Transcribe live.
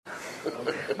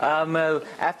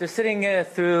After sitting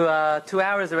through 2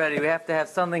 hours already, we have to have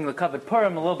something the covered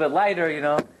Purim a little bit lighter,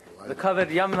 the covered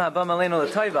Yom Haba Malenu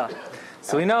L'Toiva.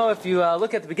 So we know if you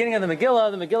look at the beginning of the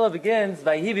Megillah begins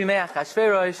Vayhi B'mei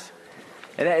Achashverosh.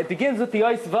 It begins with the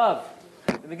Ois Vav.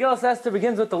 The Megillah Esther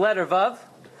begins with the letter Vav.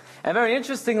 And very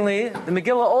interestingly, the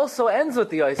Megillah also ends with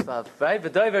the Ois Vav, right?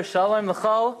 V'doiver Shalom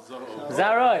L'chol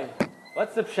Zaroi.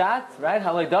 What's the pshat, right?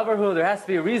 Haloi Davarhu. There has to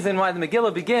be a reason why the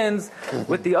Megillah begins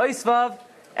with the Ois Vav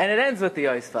and it ends with the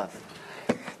Ois Vav.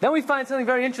 Then we find something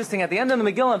very interesting. At the end of the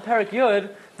Megillah in Perek Yud,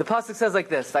 the pasuk says like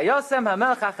this: Vayosem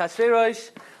HaMelech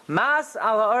Achashverosh Mas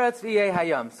Al Haaretz V'yeh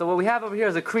Hayam. So what we have over here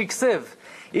is a Kri Ksiv.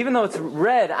 Even though it's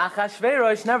read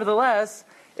Achashverosh, nevertheless,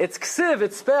 it's Ksiv.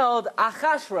 It's spelled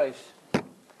Achashrosh.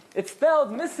 It's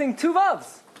spelled missing two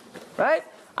vavs, right?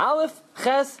 Aleph,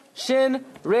 Ches, Shin,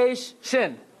 Reish,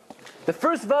 Shin. The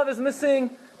first vav is missing,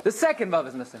 the second vav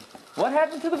is missing. What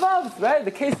happened to the vavs, right?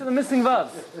 The case of the missing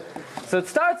vavs. So it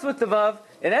starts with the vav,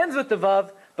 it ends with the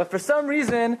vav, but for some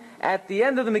reason, at the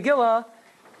end of the Megillah,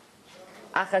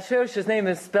 Achashverosh's name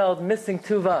is spelled missing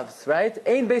two vavs, right?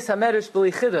 Ein beis hamedrash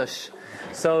b'li chidush.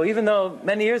 So even though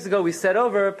many years ago we said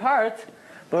over a part,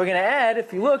 but we're going to add,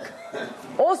 if you look,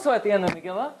 also at the end of the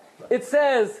Megillah, it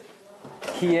says,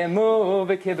 Kiyemu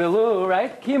v'kibelu,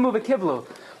 right? Kiyemu v'kibelu.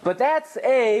 But that's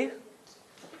a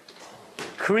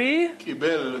Kri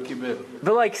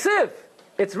V'lai Ksiv.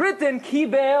 It's written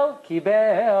Kibel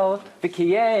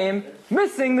V'kiyem,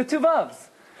 missing the two vavs.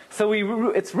 So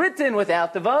it's written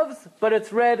without the vavs, but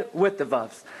it's read with the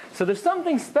vavs. So there's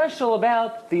something special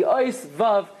about the Ois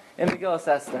Vav in Megillas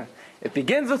Esther. It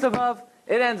begins with a vav,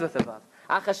 it ends with a vav.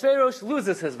 Achashverosh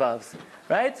loses his vavs,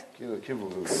 right?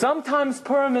 Sometimes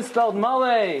Purim is spelled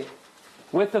Malay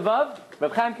with the vav.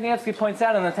 Reb Chaim Kanievsky points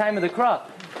out in the time of the Krah,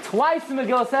 twice in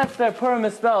Megillas Esther Purim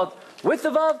is spelled with the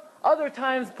vav. Other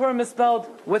times Purim is spelled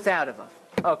without a vav.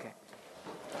 Okay.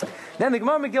 Then the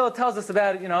Gemara Megillah tells us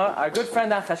about our good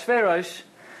friend Achashverosh.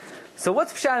 So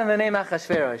what's pshat in the name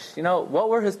Achashverosh? What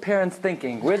were his parents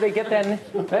thinking? Where'd they get that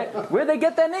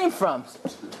name from?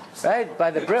 Right?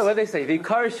 By the Brit, what do they say?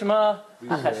 Vikar Shema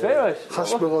Achashverosh.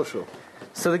 Hashverosho.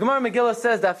 So the Gemara Megillah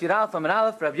says, Daf Yud Aleph Amud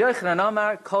Aleph, Rabbi Yochanan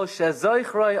Amar, Kol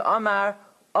shezoichroi Amar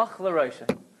Ach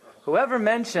l'Roisha. Whoever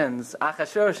mentions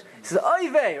Achashverosh, he says,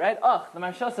 Oy vey, right? Ach. The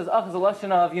Maharsha says, Ach is a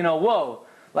lashon of, whoa.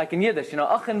 Like in Yiddish,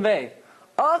 Ach and vey.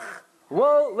 Ach,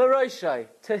 woe l'Roishai,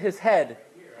 to his head.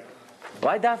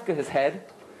 Why dafka his head?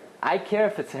 I care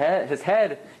if it's his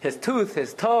head, his tooth,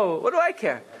 his toe. What do I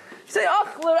care? You say,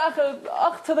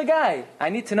 ach to the guy. I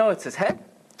need to know it's his head?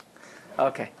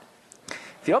 Okay.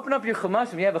 If you open up your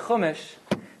Chumash, you have a Chumash,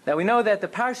 now we know that the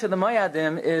Parsha of the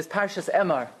Moyadim is Parshas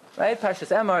Emor. Right?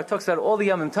 Parshas Emor talks about all the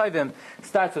Yomim Tovim.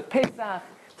 Starts with Pesach,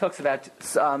 talks about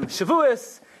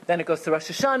Shavuos, then it goes to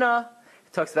Rosh Hashanah,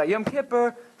 it talks about Yom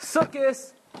Kippur,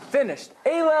 Sukkot, finished.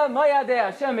 Eila Moyadei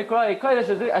Hashem Mikroi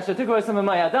Kodesh Asher Tikru Esam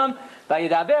Moyadam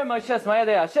Vayidaber Moshes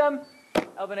Moyadei Hashem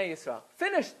El Bnei Yisrael.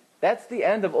 Finished. That's the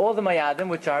end of all the Moyadim,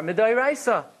 which are Midai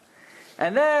Raisa.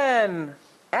 And then,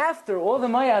 after all the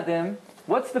Moyadim,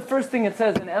 what's the first thing it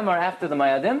says in Emor after the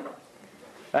Moyadim?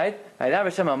 Right? Vayidaber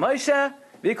Hashem El Moshe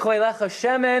V'Koi Lecha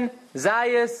Shemen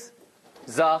Zayis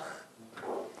Zach.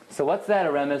 So what's that a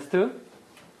remez to?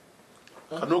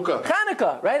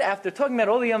 Chanukah, right? After talking about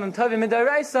all the Yomim Tovim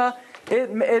Midaraisa,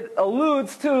 it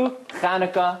alludes to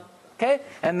Chanukah. Okay?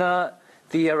 And the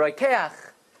Rekeach,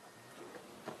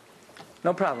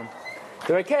 no problem.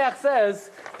 The Rekeach says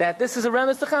that this is a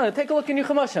remez to Chanukah. Take a look in your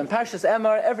Chumash. Parshas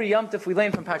Emor, every Yom Tov we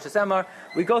learn from Parshas Emor,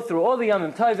 we go through all the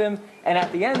Yomim Tovim, and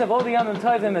at the end of all the Yomim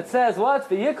Tovim it says, what?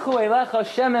 V'yikchu elecha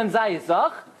shemen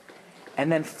zayizach. And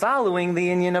then following the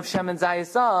union of shemen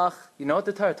zayizach, you know what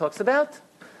the Torah talks about?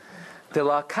 De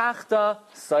la kachta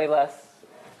soiles.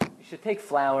 You should take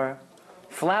flour.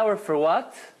 Flour for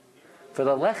what? For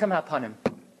the lechem hapanim.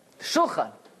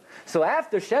 Shulchan. So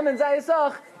after Shemen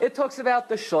Zayisach, it talks about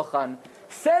the Shulchan.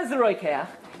 Says the Roikeach,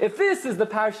 if this is the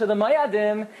Parsha of the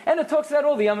Mayadim, and it talks about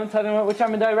all the Yomim Tovim, which are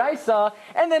Midai Raisa,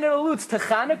 and then it alludes to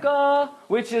Chanukah,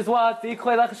 which is what? The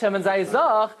Iklei Lech Shemen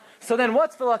Zayisach. So then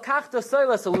what's the Lakachta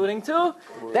Soilas alluding to?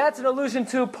 That's an allusion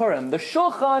to Purim. The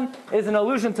Shulchan is an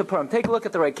allusion to Purim. Take a look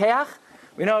at the Rekeach.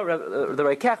 We know the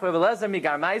Rekeach, Rebbe Lezer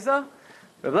Migarmaiza.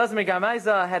 Rebbe Lezer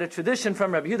Migarmaiza had a tradition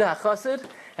from Rabbi Yehuda HaChassid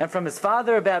and from his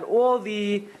father about all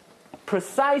the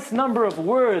precise number of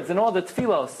words and all the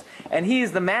tefillos. And he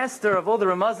is the master of all the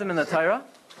Ramazim in the Torah.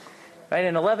 Right,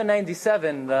 in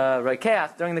 1197, the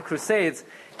Rekeach, during the Crusades,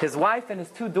 his wife and his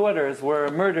two daughters were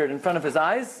murdered in front of his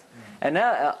eyes. And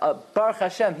now, Baruch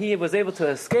Hashem, he was able to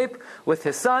escape with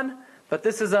his son. But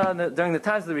this is during the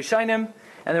times of the Rishonim.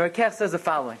 And the Rakech says the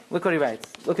following. Look what he writes.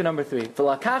 Look at number 3.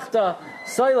 V'lakachta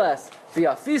soiles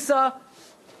v'yafisa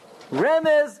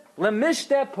remez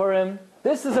lemishte Purim.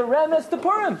 This is a remez to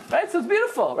Purim, right? So it's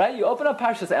beautiful, right? You open up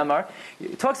Parshas Emor,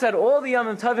 it talks about all the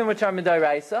Yomim Tovim which are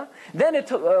Midaraisa. Then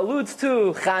it alludes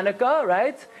to Chanukah,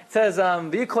 right? It says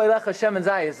v'yikloi lecha Shem and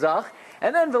Zayis Zach.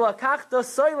 And then v'lakachta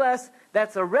soiles,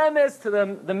 that's a remez to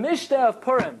the Mishteh of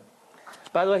Purim.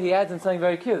 By the way, he adds in something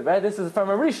very cute, right? This is from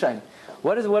a Rishon.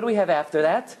 What do we have after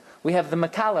that? We have the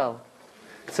Makalel.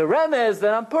 So remez,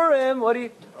 then on Purim, what do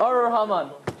you... Arur Haman.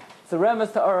 It's a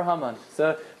remez to Arur Haman.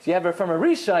 So if you have it from a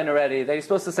Rishon already, then you're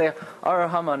supposed to say Arur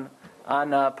Haman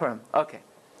on Purim. Okay.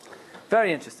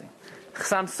 Very interesting.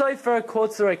 Chassam Sofer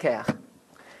quotes the Rekeach.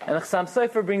 And Chassam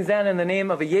Sofer brings down in the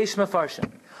name of a Yesh Mefarshim.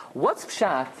 What's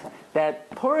pshat that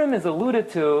Purim is alluded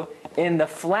to in the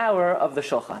flower of the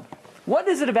Shulchan? What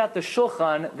is it about the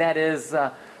Shulchan that is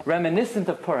reminiscent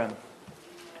of Purim?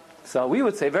 So we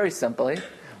would say very simply,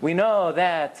 we know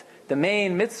that the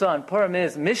main mitzvah on Purim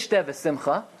is Mishteh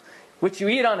v'Simcha, which you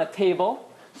eat on a table.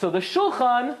 So the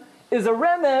Shulchan is a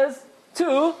remez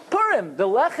to Purim. The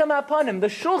Lechem HaPanim, the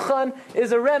Shulchan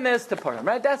is a remez to Purim,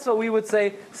 right? That's what we would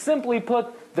say. Simply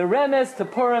put, the remez to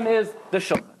Purim is the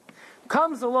Shulchan.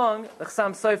 Comes along the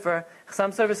Chassam Sofer.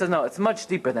 Chassam Sofer says, no, it's much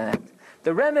deeper than that.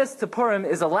 The remez to Purim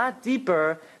is a lot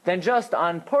deeper than just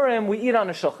on Purim we eat on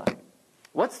a Shulchan.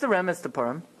 What's the remez to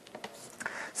Purim?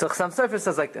 So Chassam Sofer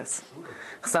says like this.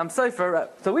 Chassam Sofer,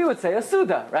 so we would say a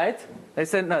Suda, right? They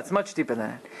said, no, it's much deeper than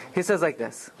that. He says like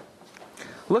this.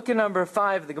 Look at number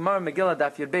 5, the Gemara Megillah,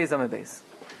 Daf Yud Beis Amud Beis.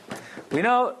 We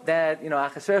know that,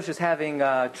 Achashverosh is having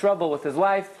trouble with his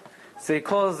wife, so he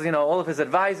calls, all of his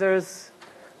advisors,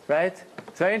 right?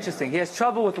 It's very interesting. He has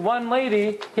trouble with one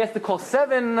lady, he has to call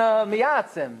 7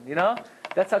 miyatzim,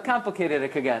 That's how complicated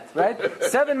it could get, right?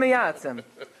 7 miyatzim.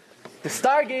 The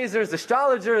stargazers, the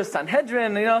astrologers,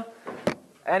 Sanhedrin,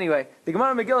 Anyway, the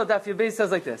Gemara Megillah Daf Yud Beis says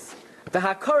like this. The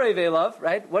Hakorei Velav,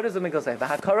 right? What does the Megillah say? The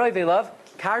Hakorei Velav,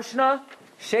 Karshna,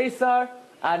 Shesar,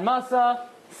 Admasa,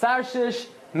 Sarshish,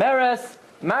 Meres,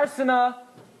 Marsina,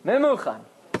 Memuchan.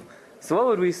 So what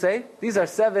would we say? These are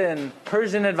 7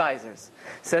 Persian advisors.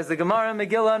 Says the Gemara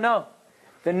Megillah, no.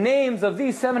 The names of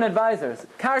these 7 advisors,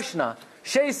 Karshna,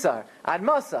 Shesar,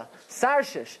 Admasa,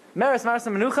 Sarshish, Meres,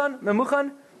 Marsina,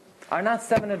 Memuchan, are not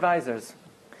 7 advisors.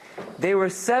 They were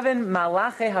 7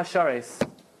 Malache Hasharis.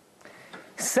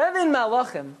 7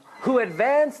 Malachim who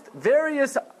advanced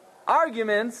various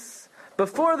arguments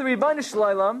before the Rebbeinu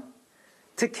Shalom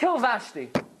to kill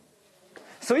Vashti.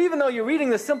 So even though you're reading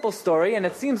the simple story, and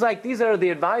it seems like these are the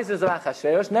advisors of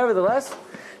Achashverosh, nevertheless,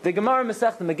 the Gemara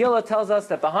Masechta Megillah tells us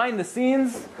that behind the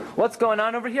scenes, what's going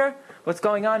on over here? What's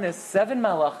going on is 7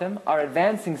 Malachim are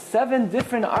advancing 7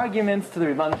 different arguments to the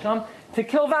Rebbeinu Shalom to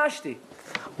kill Vashti.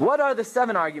 What are the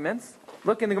 7 arguments?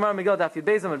 Look in the Gemara Megillah Daf Yud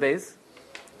Beis Amud Beis,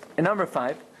 in number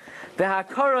 5. The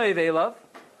Hakorei Velav,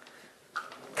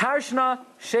 Karshna,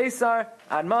 Shesar,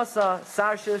 Admasa,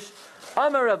 Sarshish,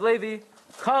 Amar Rav Levi,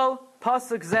 Kol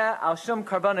Pasuk Zeh Al Shum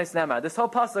Karbanos Nemar. This whole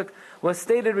pasuk was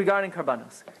stated regarding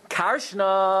Karbanos.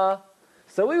 Karshna.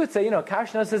 So we would say,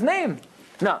 Karshna is his name.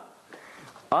 No.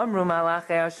 Amru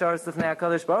Malache Ashar Sifnei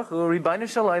HaKadosh Baruch Hu Rebbeinu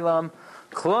Shalom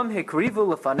Klum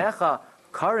Hikrivu Lefanecha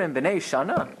Karim B'nei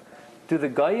Shana. Do the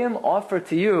Goyim offer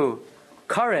to you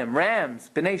Karim, rams,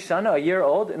 B'nei Shana, a year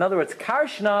old? In other words,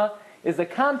 Karshna is the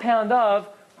compound of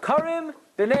Karim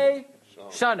B'nei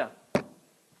Shana.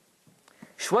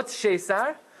 What's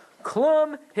Shesar?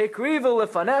 Klum Hikrivu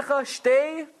Lefanecha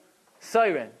Shtei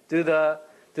Siren. Do the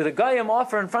Goyim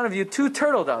offer in front of you 2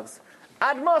 turtle doves?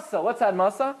 Admasa. What's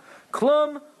Admasa?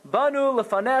 Klum Banu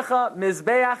Lefanecha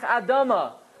Mizbeach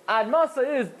Adama.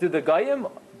 Admasa is, do the Goyim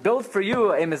build for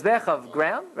you a mizbech of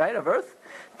ground, right, of earth?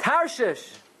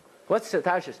 Tarshish. What's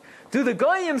Tarshish? Do the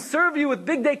Goyim serve you with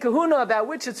big day kahuna, about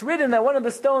which it's written that one of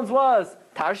the stones was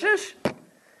Tarshish?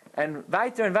 And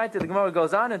weiter, the Gemara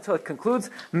goes on until it concludes,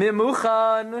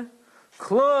 Mimuchan,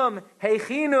 Klum,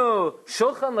 Heichinu,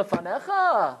 Shulchan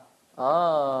Lefanecha.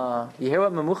 You hear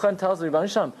what Memuchan tells the Rebbeinu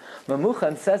Shalom?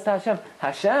 Memuchan says to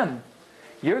Hashem,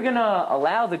 you're going to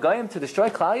allow the Goyim to destroy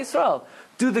Klal Yisrael.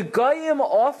 Do the Goyim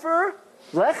offer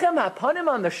Lechem HaPanim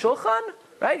on the Shulchan?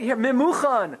 Right here,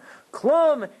 Mimuchan,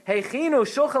 Klum, Heichinu,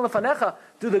 Shulchan Lefanecha.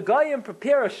 Do the Goyim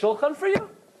prepare a Shulchan for you?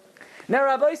 Now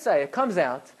Rabbi Isai, it comes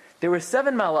out, there were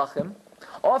 7 Malachim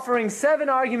offering 7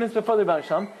 arguments before the Rebbeinu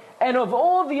Shalom, and of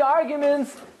all the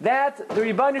arguments that the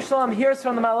Rebbeinu Shalom hears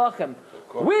from the Malachim,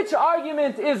 which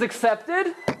argument is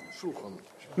accepted?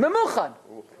 Memuchan.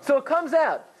 So it comes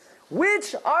out,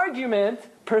 which argument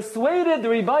persuaded the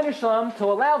Rebbeinu Shalom to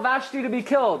allow Vashti to be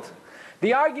killed?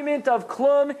 The argument of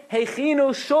Klum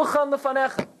Heichinu Shulchan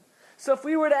Lefanecha. So if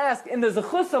we were to ask, in the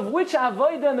zechus of which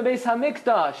avodah in the Beis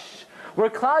Hamikdash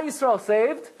were Klal Yisrael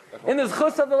saved? In the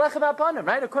zechus of the Lechem HaPanim,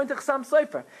 right? According to Chassam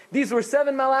Sofer. These were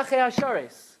 7 Malachei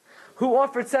Hasharis, who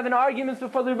offered 7 arguments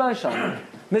before the Rebbeinu Shalom.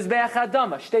 Mizbeach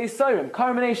Adama, Shtei Soirim,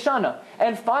 Karmenei Shana.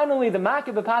 And finally, the Makeh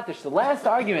B'Patish, the last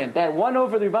argument that won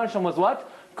over the Rebbeinu Shalom was what?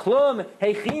 Klum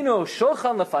Heichinu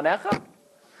Shulchan Lefanecha.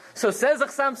 So says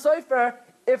Chassam Sofer,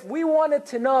 if we wanted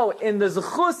to know in the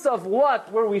zechus of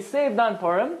what were we saved on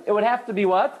Purim, it would have to be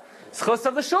what? Zechus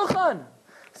of the Shulchan.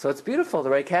 So it's beautiful.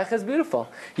 The Reikach is beautiful.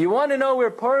 You want to know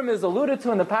where Purim is alluded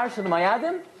to in the Parsha of the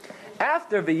Mayadim?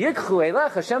 After V'yikchu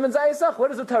Eilech Hashem and Zayisach, what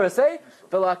does the Torah say?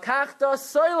 V'lakachta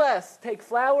soiles. Take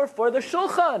flour for the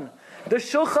Shulchan. The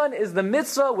Shulchan is the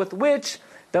mitzvah with which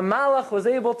the Malach was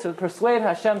able to persuade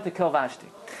Hashem to kill Vashti.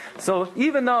 So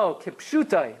even though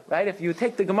Kipshutai, right, if you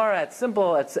take the Gemara at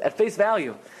face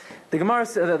value, the Gemara,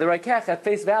 the Reikach at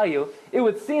face value, it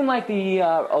would seem like the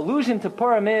allusion to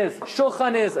Purim is,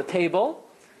 Shulchan is a table,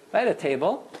 right, a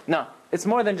table. No, it's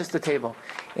more than just a table.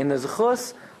 In the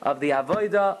Zechus of the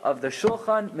Avodah of the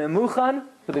Shulchan, Memuchan,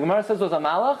 who the Gemara says was a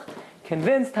Malach,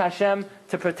 convinced Hashem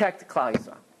to protect Klal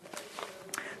Yisrael.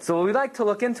 So what we'd like to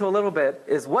look into a little bit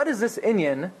is what is this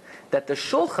inyan that the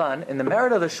Shulchan, in the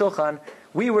merit of the Shulchan,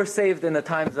 we were saved in the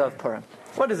times of Purim.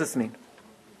 What does this mean?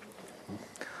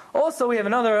 Also, we have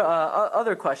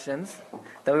other questions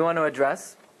that we want to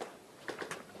address.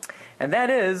 And that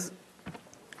is,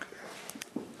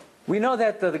 we know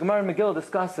that the Gemara in Megillah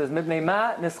discusses, Mibnei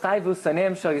ma nischayvu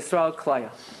saneim shel Yisrael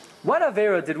klaya. What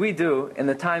avera did we do in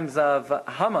the times of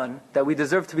Haman that we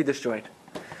deserve to be destroyed?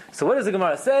 So what does the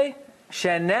Gemara say?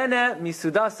 Shenene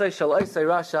misudasai shel oisai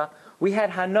rasha. We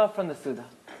had hana from the Suda.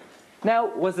 Now,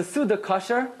 was the Suda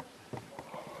kosher?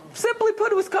 Simply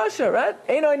put, it was kosher, right?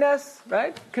 Einoi nes,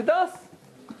 right? Kedas.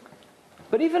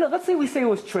 But even, let's say we say it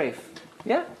was treif.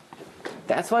 Yeah?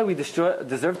 That's why we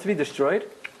deserve to be destroyed?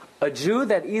 A Jew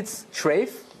that eats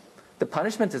treif, the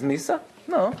punishment is misa?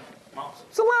 No.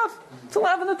 It's a lav. It's a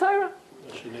lav in the Torah.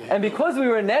 And because we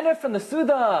were nene from the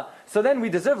Suda, so then we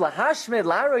deserve lahashmid,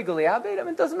 laroi, goliabed? I mean,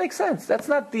 it doesn't make sense. That's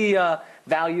not the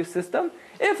value system.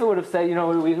 If it would have said,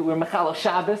 we're mechalo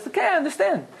Shabbos, okay, I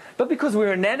understand. But because we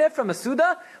were nene from a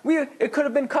Suda, it could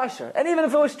have been kosher. And even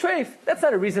if it was treif, that's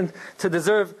not a reason to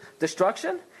deserve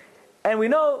destruction. And we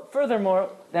know, furthermore,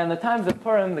 that in the times of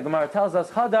Purim, the Gemara tells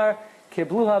us, Hadar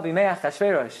kibluha b'mei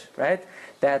Achashverosh, right?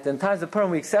 That in times of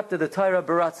Purim we accepted the Torah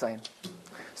Baratzayin.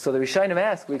 So the Rishonim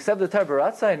ask, we accepted the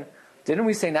Torah Baratzayin, didn't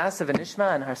we say Nasav and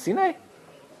Ishma and Har Sinai?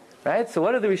 Right? So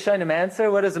what do the Rishonim answer?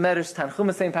 What does the Medrash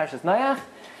Tanchuma say in Parshas Nayach?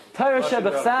 Torah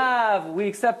Shebechsav, we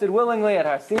accepted willingly at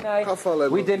Har Sinai.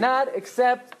 We did not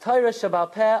accept Torah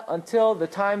Shebal Peh until the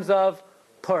times of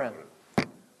Purim.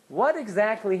 What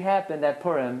exactly happened at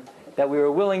Purim that we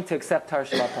were willing to accept Torah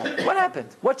Shebal Peh? What happened?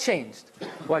 What changed?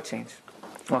 What changed?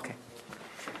 Okay.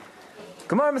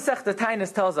 Gemara Masechta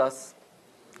Taanis tells us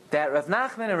that Rav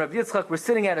Nachman and Rav Yitzchak were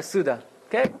sitting at a Suda.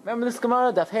 Okay? Remember this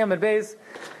Gemara? Daf Hey Amud Beis.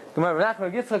 Gemara Rav Nachman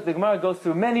and Rav Yitzchak. The Gemara goes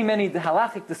through many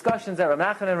halachic discussions that Rav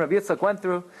Nachman and Rav Yitzchak went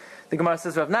through. The Gemara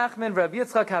says Rav Nachman and Rav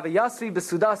Yitzchak have a yasvi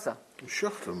besudasa.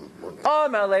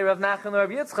 Amar le Rav Nachman Rav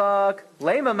Yitzchak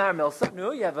leima mar milsa.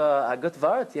 No, you have a good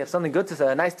vart. You have something good to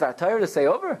say, a nice dvar Torah to say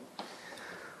over.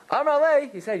 Amar le,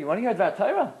 he said, you want to hear dvar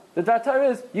Torah? The dvar Torah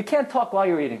is you can't talk while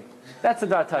you're eating. That's the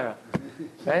dvar Torah.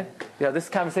 Right? This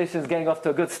conversation is getting off to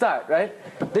a good start, right?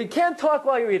 They can't talk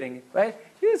while you're eating, right?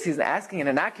 He's asking an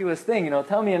innocuous thing,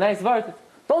 tell me a nice vart.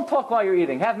 Don't talk while you're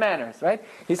eating. Have manners, right?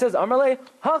 He says, Amar le,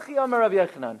 hachi amar Rabbi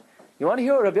Yochanan. You want to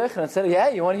hear what Rabbi Yochanan said? Yeah,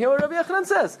 you want to hear what Rabbi Yochanan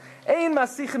says? Ein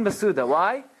masichin besuda.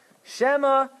 Why?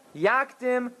 Shema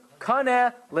yakdim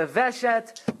kaneh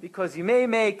leveshet. Because you may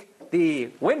make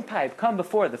the windpipe come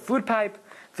before the food pipe.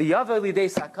 V'yavo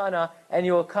lidei sakana, and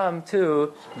you will come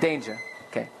to danger.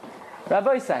 Okay.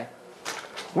 Rabbi Isai,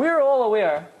 we are all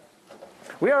aware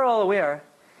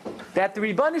that the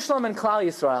Ribbon Shalom and Klal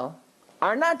Yisrael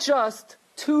are not just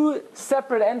two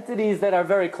separate entities that are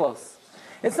very close.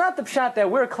 It's not the pshat that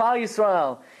we're Klal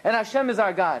Yisrael and Hashem is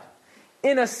our God.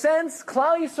 In a sense,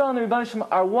 Klal Yisrael and the Ribbon Shalom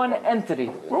are one entity.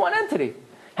 We're one entity.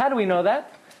 How do we know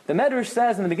that? The Medrash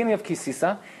says in the beginning of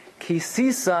Kisisa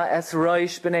es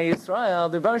roish b'nei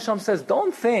Yisrael. The Ribbon Shalom says,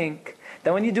 don't think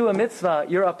that when you do a mitzvah,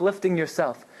 you're uplifting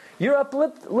yourself. You're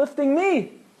uplifting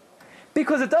me.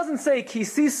 Because it doesn't say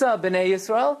Kisisa b'nei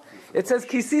Yisrael. It says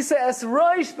Kisisa es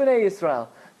roish b'nei Yisrael.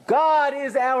 God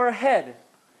is our head.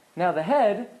 Now the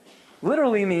head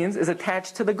literally means is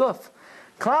attached to the guf.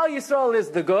 Klal Yisrael is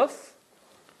the guf.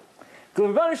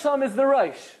 Ribbon Shalom is the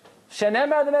roish.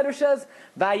 Shenemar, the Medrash says,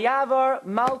 Vayavar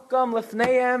malkam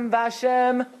lefneim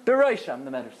vashem beroisham,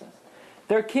 the Medrash says.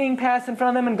 their king passed in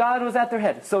front of them, and God was at their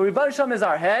head. So Rebbeinu Shalom is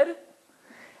our head,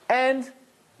 and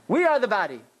we are the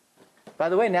body. By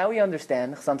the way, now we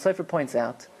understand, Chassam Sofer points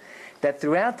out, that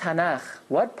throughout Tanakh,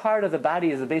 what part of the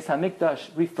body is the Beis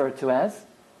HaMikdash referred to as?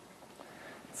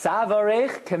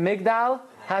 Tzavarech Kemigdal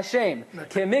Hashem.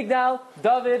 Kemigdal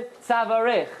David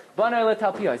Tzavarech. Banar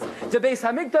Letalpiyos. The Beis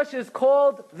HaMikdash is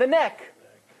called the neck.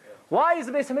 Why is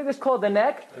the Beis HaMikdash called the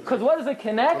neck? Because what does it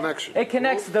connect? Connection. It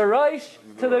connects the Rosh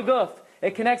to the Guf.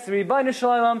 It connects the Rebbeinu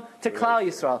Shalom to Klal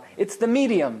Yisrael. It's the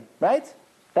medium, right?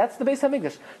 That's the Beis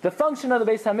HaMikdash. The function of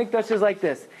the Beis HaMikdash is like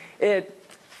this. It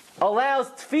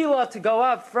allows tefillah to go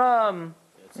up from...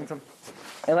 It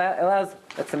allows...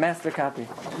 That's a master copy.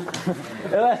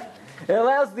 It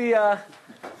allows the...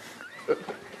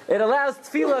 It allows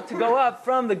tefillah to go up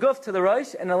from the guf to the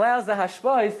rosh, and allows the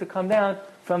hashpais to come down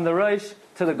from the rosh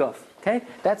to the guf. Okay?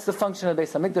 That's the function of the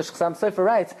Beis HaMikdash. Chassam Sofer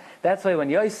writes, that's why when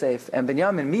Yosef and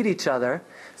Binyamin meet each other,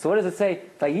 so what does it say?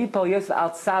 Vayipol Yosef al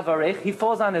tzavarech. He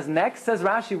falls on his neck. Says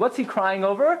Rashi, what's he crying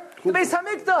over? The Beis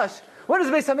HaMikdash. What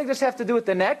does the Beis HaMikdash have to do with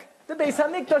the neck? The Beis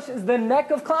HaMikdash is the neck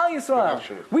of Klal Yisrael.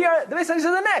 The Beis HaMikdash is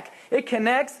the neck. It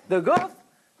connects the guf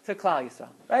to Klal Yisrael.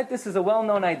 Right? This is a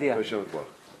well-known idea.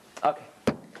 Okay.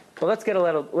 But let's get a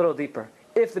little deeper.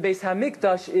 If the Beis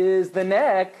HaMikdash is the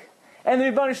neck, and the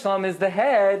Rebbeinu Shalom is the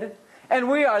head, and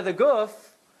we are the guf,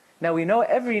 now we know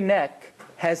every neck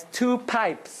has two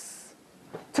pipes.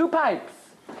 Two pipes.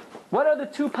 What are the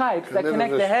two pipes that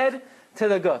connect the head to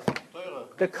the guf?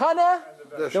 The kana,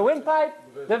 the windpipe,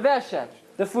 the veshet,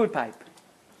 the food pipe.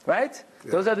 Right?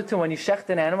 Yeah. Those are the two. When you shecht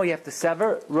an animal, you have to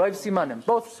sever roiv simanim.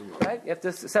 Both, right? You have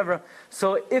to sever.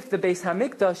 So if the Beis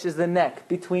HaMikdash is the neck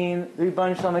between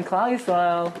Rebbeinu Shalom and Klal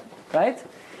Yisrael, right?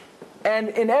 And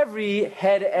in every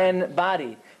head and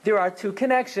body, there are two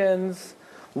connections.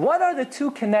 What are the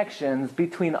two connections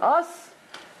between us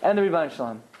and the Rebbeinu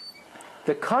Shalom?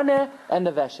 The kana and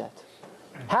the veshet.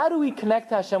 How do we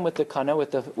connect Hashem with the kana,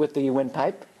 with the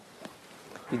windpipe?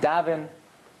 You daven,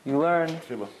 you learn,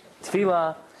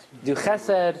 tefillah, do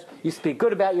chesed, you speak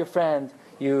good about your friend,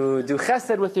 you do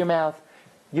chesed with your mouth.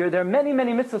 There are many,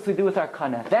 many mitzvahs we do with our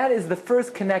kana. That is the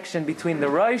first connection between the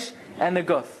rosh and the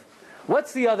guf.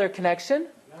 What's the other connection?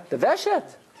 The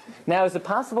veshet. Now, is it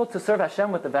possible to serve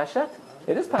Hashem with the veshet?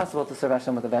 It is possible to serve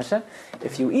Hashem with the veshet.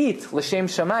 If you eat, l'shem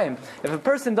shamayim. If a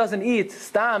person doesn't eat,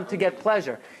 stam, to get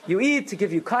pleasure. You eat to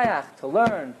give you kayach, to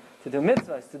learn, to do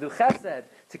mitzvahs, to do chesed,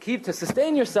 to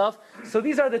sustain yourself. So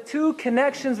these are the two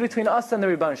connections between us and the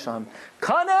Rebbeinu Shalom.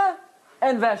 Kana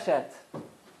and veshet.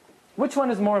 Which one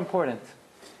is more important?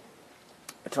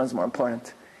 Which one's more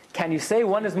important? Can you say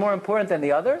one is more important than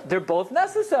the other? They're both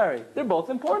necessary. They're both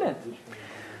important.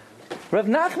 Rav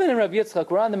Nachman and Rav Yitzchak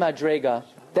were on the Madrega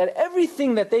that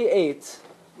everything that they ate,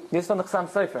 this is on the Chassam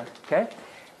Sofer, okay?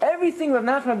 Everything Rav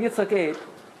Nachman and Rav Yitzchak ate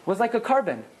was like a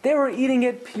carbon. They were eating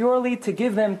it purely to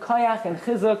give them koyach and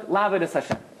chizuk l'avodas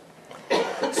Hashem.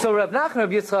 So Rav Nachman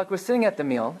and Rav Yitzchak were sitting at the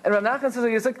meal, and Rav Nachman says to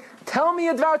Rav Yitzchak, tell me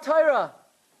a Dvar Torah.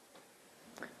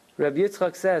 Rav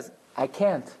Yitzchak says, I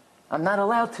can't. I'm not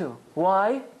allowed to.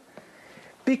 Why?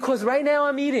 Because right now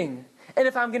I'm eating. And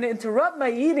if I'm going to interrupt my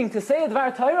eating to say a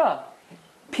Dvar Torah,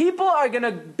 people are going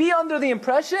to be under the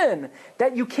impression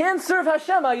that you can't serve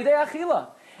Hashem al yidei achila.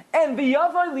 And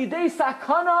v'yavoy lidei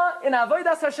sakana in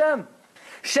avodas Hashem.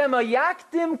 Shema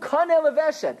yakdim kaneh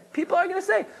leveshet. People are going to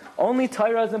say, only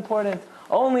Torah is important,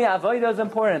 only avodah is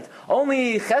important,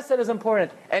 only chesed is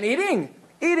important. And eating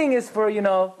is for,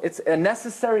 it's a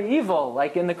necessary evil,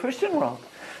 like in the Christian world.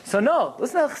 So no,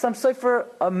 listen to some Sofer,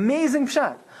 amazing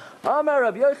pshat. Amar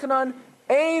Rabbi Yochanan,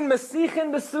 ein masichin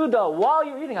besuda. While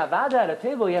you're eating, avada at a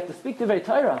table, you have to speak divrei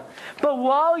Torah. But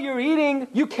while you're eating,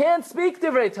 you can't speak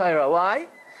divrei Torah. Why?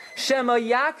 Shema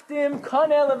yakdim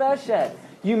kaneh leveshet.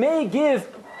 You may give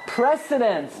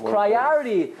precedence,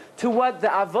 priority to what the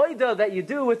avodah that you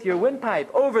do with your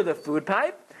windpipe over the food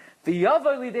pipe.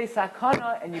 V'yavoy lidei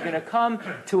sakana, and you're going to come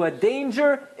to a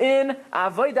danger in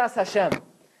avodas Hashem.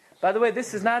 By the way,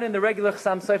 this is not in the regular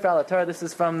Chassam Sofer al Torah. This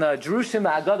is from the Jerushim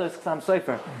Agados Chassam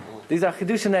Sofer. These are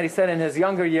chidushim that he said in his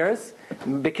younger years.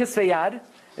 Bekisvei Yad.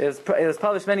 It was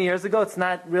published many years ago. It's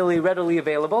not really readily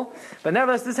available. But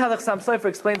nevertheless, this is how the Chassam Sofer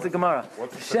explains the Gemara.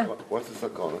 What's the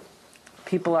sakana?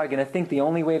 People are going to think the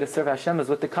only way to serve Hashem is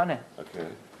with the kaneh. Okay.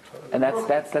 And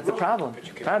that's a problem.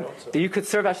 You could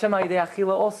serve Hashem al yidei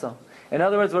achila also. In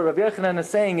other words, what Rabbi Yochanan is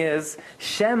saying is,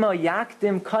 Shema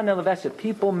yakdim kaneh leveshet.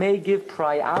 People may give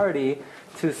priority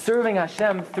to serving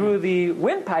Hashem through the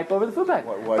windpipe over the food pipe.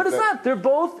 But it's not. They're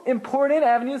both important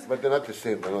avenues. But they're not the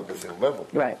same. They're not the same level.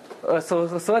 Right. So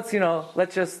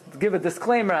let's just give a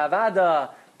disclaimer. Avada,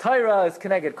 Torah is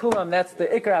connected kulam. That's the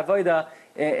ikar avoda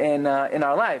in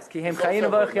our lives. Ki hem chayinu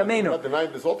v'orech yameinu. Not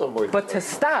denying this also avoid. But to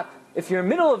stop, if you're in the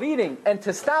middle of eating, and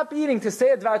to stop eating to say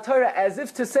a Dvar Torah as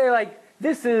if to say like,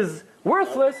 this is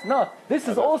worthless, no, this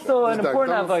is also an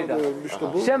important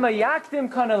avodah. Shema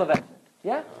yakdim kana leveshet.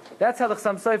 Yeah? That's how the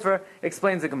Chassam Sofer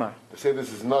explains the Gemara. To say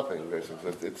this is nothing,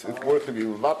 basically. It's worth to be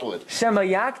latlet. Shema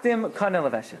yakdim kana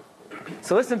leveshet.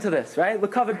 So listen to this, right? We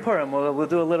covered Purim. We'll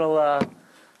do a little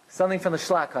something from the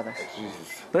Shlach Kodesh.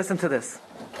 Listen to this.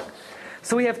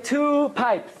 So we have two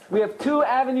pipes. We have two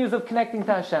avenues of connecting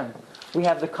to Hashem. We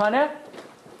have the Kaneh,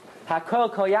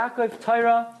 Hakol Kol Yaakov,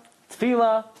 Torah,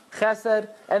 Tefillah, Chesed,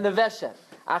 and the Veshet.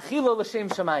 Achila l'shem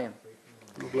Shemayim.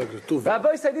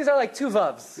 Rabbi said these are like two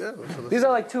vavs. Yeah, these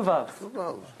are like two vavs.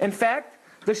 In fact,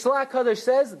 the Shlach Kodesh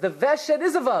says the Veshet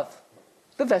is a vav.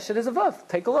 The Veshet is a vav.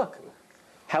 Take a look.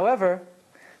 However,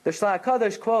 the Shlach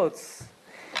Kodesh quotes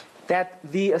that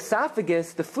the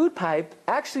esophagus, the food pipe,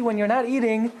 actually when you're not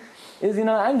eating, is,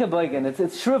 angebogen.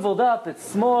 It's shriveled up, it's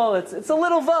small, it's a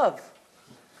little vav.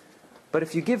 But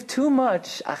if you give too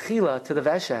much achila to the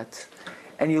veshet,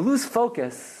 and you lose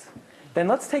focus, then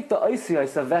let's take the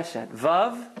oisiyos of veshet.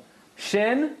 Vav,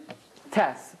 shin,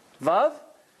 tes. Vav,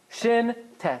 shin,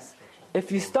 tes.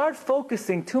 If you start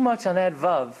focusing too much on that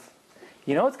vav,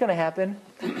 you know what's going to happen?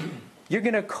 You're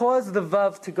going to cause the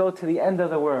vav to go to the end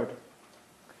of the word.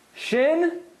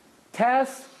 Shin,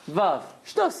 tes, vav.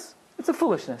 Shtus. It's a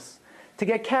foolishness. To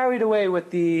get carried away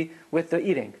with the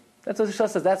eating. That's what the Shas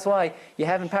says. That's why you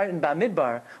have in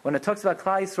Bamidbar, when it talks about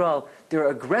Klal Yisrael, they're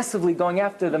aggressively going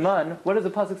after the man. What does the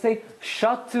pasuk say?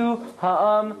 Shatu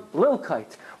ha'am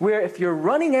lilkait. Where if you're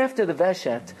running after the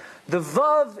veshet, the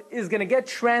vav is going to get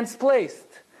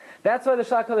transplaced. That's why the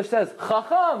Shlach Kodesh says,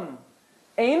 Chacham,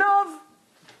 Einov,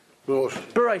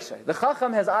 Bereishay. The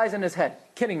Chacham has eyes in his head.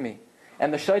 Kidding me.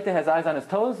 And the Shaita has eyes on his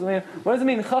toes. What does it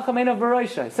mean? Chacham Einov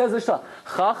Bereishay. Says the Shlach.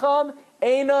 Chacham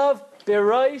Einov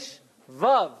Bereish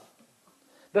Vav.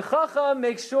 The Chacham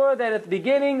makes sure that at the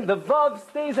beginning, the Vav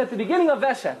stays at the beginning of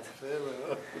Veshet.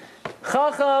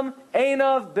 Chacham,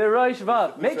 Einav, Beroish,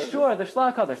 Vav. Make sure, the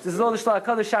Shlach Kodesh, this is all the Shlach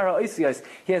Kodesh, Shara Oisiyos.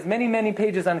 He has many, many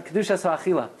pages on Kedushas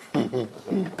HaAchila.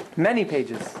 Many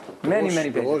pages. Many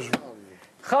pages.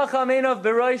 Chacham, Einav,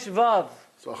 Beroish, Vav.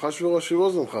 So Achashverosh, he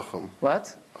wasn't Chacham.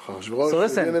 What? Achashverosh, So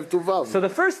listen, he didn't have two Vav. so the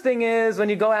first thing is, when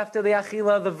you go after the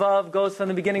Achila, the Vav goes from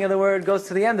the beginning of the word, goes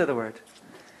to the end of the word.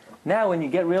 Now, when you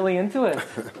get really into it,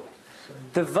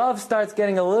 the Vav starts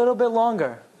getting a little bit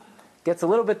longer, gets a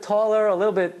little bit taller, a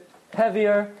little bit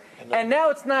heavier, and now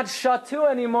it's not Shatu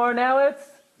anymore, now it's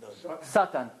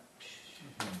Satan.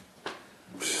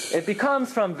 It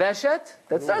becomes from Veshet,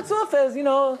 that starts off as,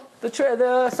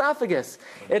 the esophagus.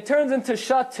 It turns into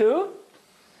Shatu,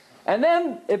 and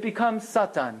then it becomes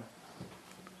Satan.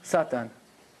 Satan.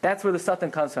 That's where the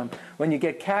Satan comes from. When you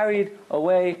get carried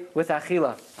away with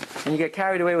Achila. When you get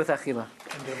carried away with Achila.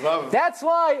 That's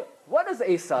why, what is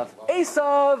Esav?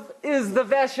 Esav is the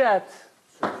Veshet.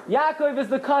 Yaakov is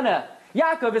the Kana.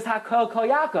 Yaakov is Hakol Kol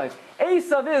Yaakov.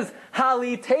 Esav is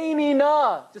Haliteini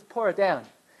Na. Just pour it down.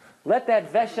 Let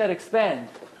that Veshet expand.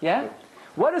 Yeah?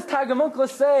 What does Targum Onkelos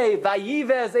say?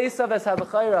 Vayivez Esav es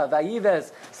Habachayra.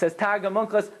 Vayivez, says Targum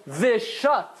Onkelos,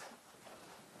 Vishat.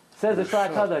 Says the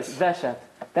Shlach Kodesh, Veshet.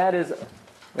 That is,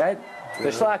 right? The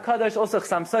Shlach Kodesh, also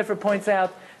Chassam Sofer points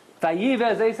out,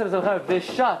 Vayivez Esav es Habachayra,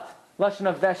 Vishat. Lashon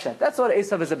of Veshet. That's what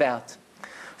Esav is about.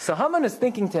 So Haman is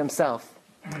thinking to himself,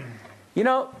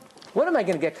 what am I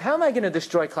going to get? How am I going to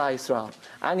destroy Klal Yisrael?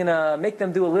 I'm going to make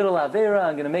them do a little Avera.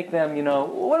 I'm going to make them,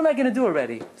 what am I going to do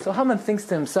already? So Haman thinks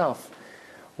to himself,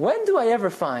 when do I ever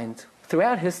find,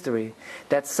 throughout history,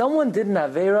 that someone did an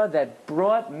Avera that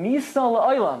brought Misa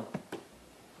La'olam?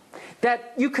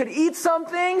 That you could eat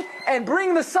something and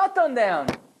bring the Satan down.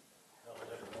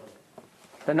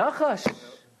 The Nachash.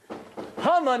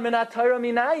 Haman minat Torah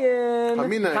minayin.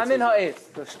 Hamin ha'etz.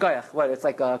 Shkoyach. What? It's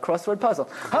like a crossword puzzle.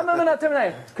 Haman minat Torah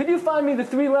minayin. Could you find me the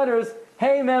three letters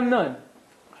Hey Mem Nun?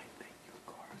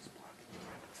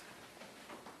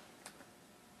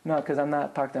 No, because I'm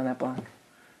not parked on that block.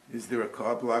 Is there a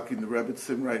car blocking the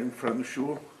Rebbitzin right in front of the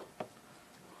shul?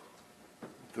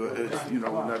 What kind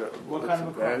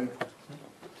of a car?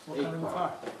 What kind of a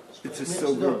car? It's a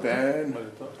silver van,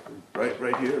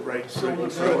 right here, right in front.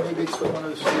 Maybe it's one of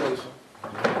the stores.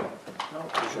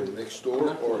 Next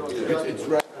door or It's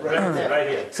right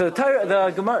here. So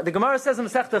the Gemara says in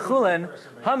Masechta Chulin,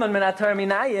 Haman minat Torah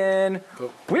minayin.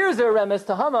 Where's the remes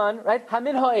to Haman? Right?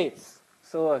 Hamin ha'etz.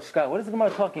 So Shkai, what is the Gemara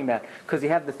talking about? Because you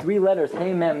have the three letters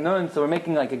Hey Mem Nun, so we're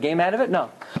making like a game out of it? No.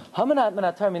 Haman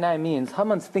minat Torah minayin means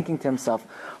Haman's thinking to himself,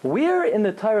 where in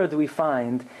the Torah do we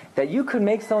find that you could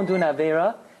make someone do an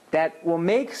avera that will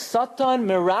make Satan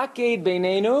miraked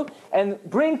beinenu and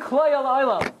bring klai al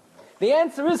olam? The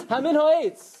answer is Hamin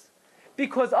ha'etz.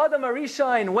 Because Adam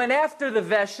Arishain went after the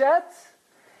Veshet,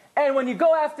 and when you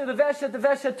go after the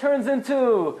Veshet turns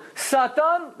into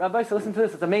Satan. Rabbi, so listen to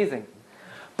this, it's amazing.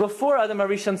 Before Adam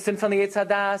Arishain sinned from the Eitz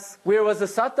Hadas, where was the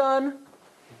Satan?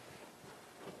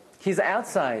 He's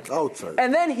outside.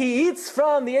 And then he eats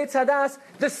from the Eitz Hadas,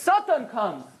 the Satan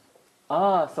comes.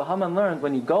 So Haman learned,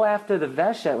 when you go after the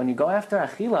Veshet, when you go after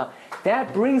Achila,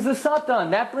 that brings the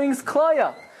Satan, that brings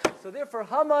Klaya. So therefore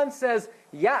Haman says,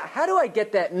 yeah, how do I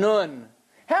get that nun?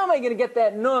 How am I going to get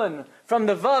that nun from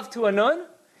the Vav to a nun?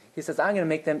 He says, I'm going to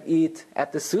make them eat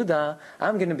at the Suda.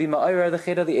 I'm going to be Ma'ayra the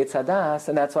Ched of the Eitz Hadas.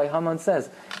 And that's why Haman says,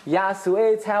 Yasu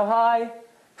Eitz, how high?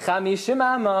 Chamishim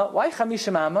Amma. Why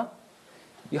Chamishim Amma?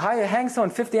 You hang someone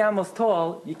 50 amos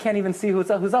tall, you can't even see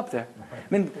who's up there. I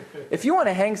mean, if you want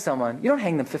to hang someone, you don't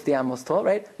hang them 50 amos tall,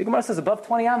 right? The Gemara says above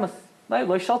 20 amos.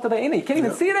 You can't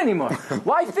even see it anymore.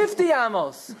 Why 50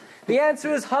 amos? The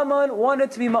answer is Haman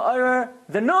wanted to be Ma'ayra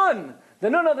the nun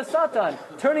of the Satan,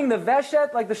 turning the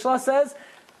Veshet, like the Shlah says,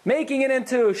 making it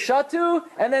into Shatu,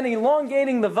 and then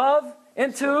elongating the Vav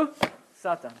into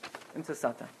Satan.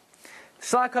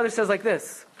 Shlah Kadosh says like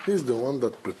this. He's the one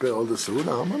that prepared all the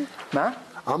Seudah, Haman? Ma?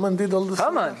 Haman did all the Seudah.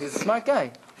 Haman, he's a smart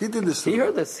guy. He did this. He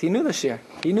heard this. He knew the shir.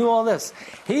 He knew all this.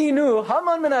 He knew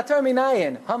Haman min atar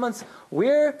minayin.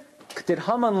 Where did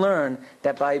Haman learn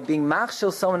that by being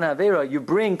machshel someone avera you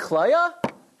bring klaya?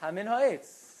 Hamin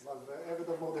ha'etz.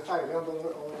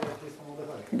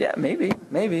 Yeah, maybe.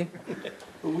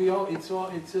 It's all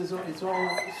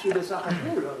Sudas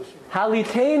Achashverosh.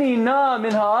 Haliteni na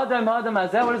min ha'adam ha'adam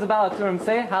hazeh. What does the Baal HaTurim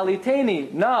say?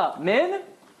 Haliteni na min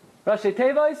Rashi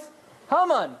Tevis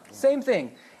Haman. Same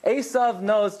thing. Esav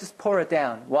knows, just pour it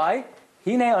down. Why?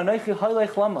 Esav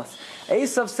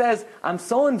says, I'm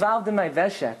so involved in my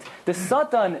Veshet. The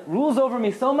Satan rules over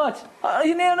me so much.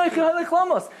 Haliteni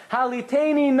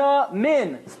na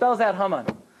min. Spells out Haman.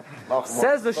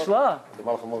 Says the Shlah.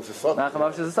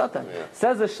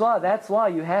 Says the Shlah, that's why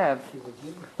you have,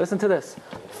 listen to this,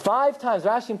 5 times,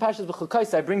 Rashi in Parshas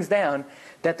B'chukaisai brings down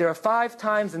that there are 5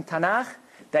 times in Tanakh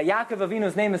that Yaakov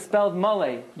Avinu's name is spelled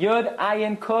Malay. Yud,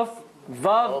 Ayin, Kuf,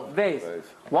 Vav, Beis.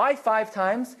 Why 5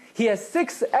 times? He has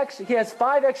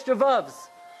 5 extra Vavs.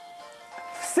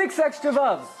 6 extra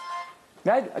Vavs.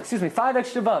 Right? 5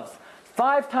 extra Vavs.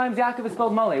 5 times Yaakov is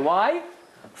spelled Malay. Why?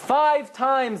 5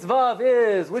 times Vav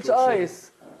is, which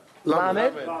ice?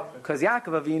 Lamed. Because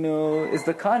Yaakov Avinu is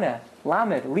the Kana.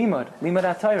 Lamed, Limud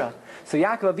HaTorah. So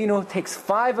Yaakov Avinu takes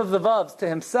 5 of the Vavs to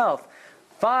himself.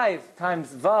 5 times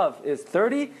Vav is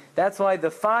 30. That's why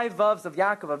the 5 Vavs of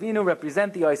Yaakov Avinu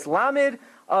represent the ice Lamed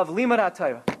of Limud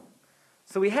HaTorah.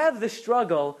 So we have the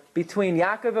struggle between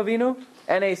Yaakov Avinu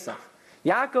and Esav.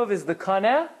 Yaakov is the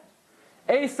Kana.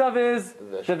 Esav is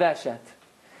the Veshet.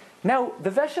 Now, the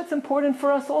Veshet's important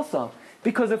for us also.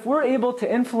 Because if we're able to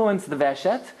influence the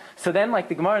Veshet, so then, like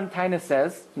the Gemara in Taina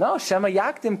says, no, Shema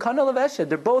Yaktim Kana LeVeshet.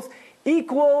 They're both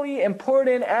equally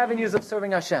important avenues of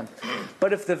serving Hashem.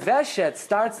 But if the Veshet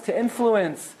starts to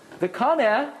influence the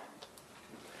Kana,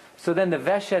 so then the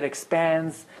Veshet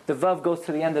expands, the Vav goes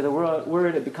to the end of the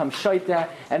word, it becomes Shaita,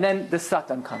 and then the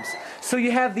Satan comes. So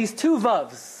you have these 2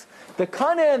 Vavs, the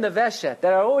Kana and the Veshet,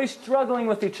 that are always struggling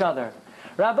with each other.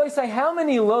 Rabbi say, how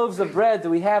many loaves of bread do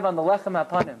we have on the Lechem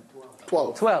HaPanim?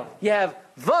 12. You have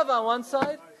Vav on one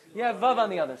side, you have Vav on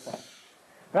the other side.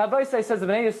 Rabbi Say says the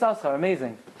Bnei Yissaschar,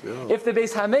 amazing. Yeah. If the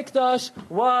Beis Hamikdash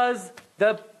was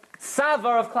the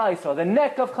Tzavar of Klal Yisrael, the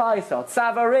neck of Klal Yisrael,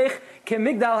 Tzavarech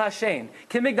Kemigdal Hashem,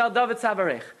 Kemigdal David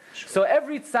Tzavarech. So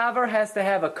every Tzavar has to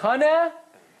have a Kaneh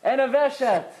and a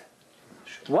Veshet.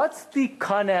 What's the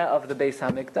Kaneh of the Beis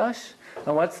Hamikdash?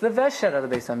 And what's the Veshet of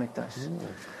the Beis Hamikdash?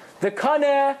 The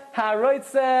Kaneh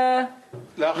Haroitze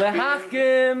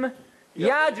Lehachkim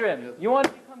Yadrim. You want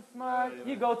to become smart?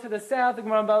 You go to the south. The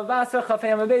Gemara Bava Basra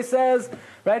Chafei Amabei says,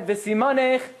 right?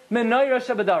 V'simanech menorah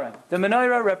shabadarim. The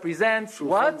menorah represents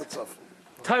what?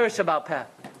 Torah Shabbat Peh.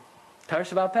 Torah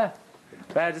Shabbat Peh.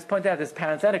 Right? I just point out this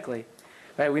parenthetically.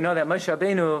 Right? We know that Moshe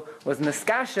Rabbeinu was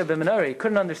neskasha b'menorah. He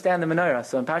couldn't understand the menorah.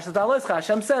 So in Parshas Da'aloscha,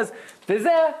 Hashem says,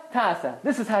 "V'zeh ta'asa."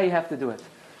 This is how you have to do it.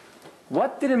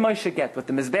 What did Moshe get? What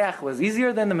the Mizbeach was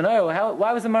easier than the menorah?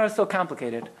 Why was the menorah so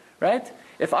complicated? Right?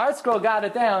 If Art Scroll got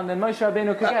it down, then Moshe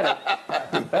Rabbeinu could get it.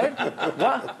 Right?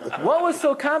 What was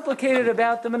so complicated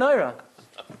about the menorah?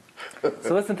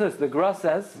 So listen to this. The Gra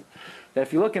says that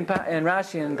if you look in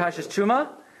Rashi and Parshas Truma,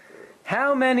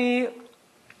 how many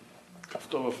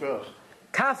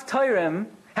Kaf Toirim,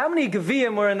 how many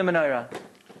Geviyim were in the menorah?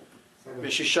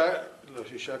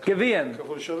 Geviyim.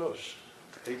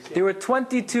 There were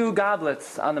 22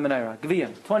 goblets on the menorah.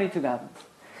 Gviyim, 22 goblets.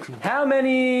 How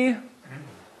many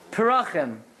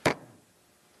pirachim?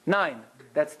 9.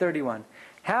 That's 31.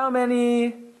 How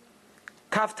many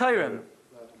kaftairim?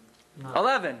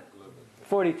 11.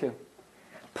 42.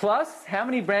 Plus, how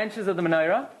many branches of the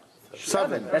menorah?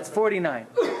 7. That's 49.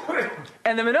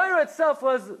 And the menorah itself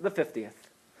was the 50th.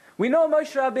 We know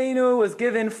Moshe Rabbeinu was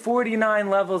given 49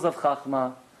 levels of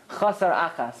chachma. Chasar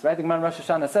achas, right? The Gemara in Rosh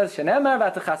Hashanah says, "Shenemar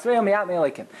v'atachasreim miyat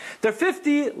me'elikim." There are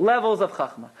 50 levels of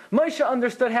chachma. Moshe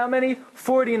understood how many?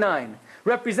 49,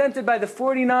 represented by the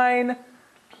 49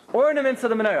 ornaments of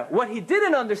the menorah. What he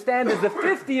didn't understand is the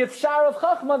 50th shar of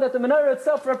chachma that the menorah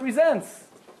itself represents.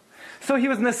 So he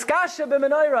was neskasha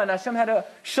b'menorah, and Hashem had to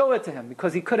show it to him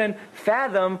because he couldn't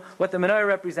fathom what the menorah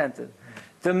represented.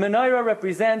 The menorah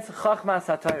represents chachmas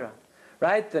haTorah.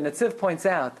 Right? The Netziv points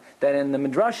out that in the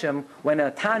Midrashim, when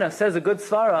a Tana says a good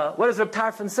svara, what does Reb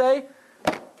Tarfon say?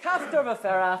 Kaftar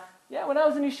v'ferach. Yeah, when I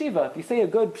was in yeshiva, if you say a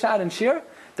good pshat and shir,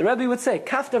 the Rebbe would say,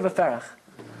 Kaftar v'ferach.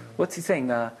 What's he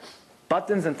saying?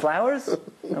 Buttons and flowers?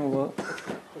 The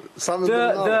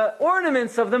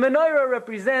ornaments of the menorah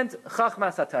represent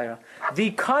Chachmas HaTorah.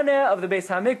 The kaneh of the Beis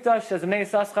HaMikdash, as Bnei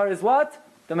Yissaschar, is what?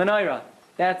 The menorah.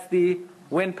 That's the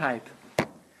windpipe.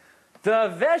 The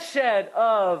veshed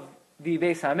of the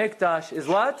Beis HaMikdash is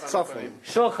what? Tzafim.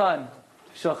 Shulchan.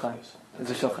 Shulchan.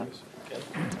 Is a shulchan.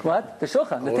 What? The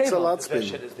shulchan, the What's a table. latzpin?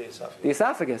 The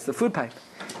esophagus, the food pipe.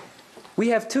 We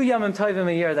have 2 Yomim Tovim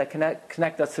a year that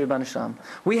connect us to Rebbeinu Shalom.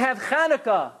 We have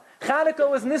Chanukah. Chanukah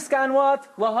was niskan what?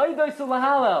 Lahaydos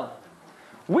u'lahalel.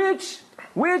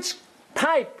 Which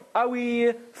pipe are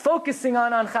we focusing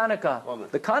on Chanukah?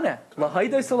 The kaneh.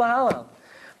 Lahaydos u'lahalel.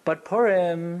 But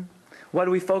Purim, what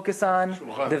do we focus on?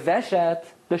 The veshet,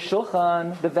 the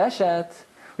shulchan, the veshet.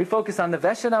 We focus on the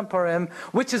veshet on Purim,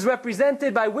 which is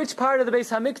represented by which part of the Beis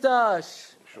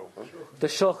HaMikdash? The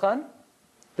shulchan.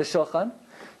 The shulchan.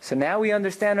 So now we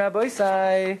understand, Rabbi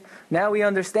Isai. Now we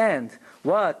understand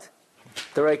what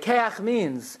the Rekeach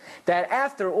means. That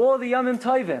after all the Yomim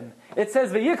Tovim, it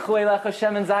says V'yikchu elach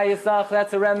Hashem and Zayisach.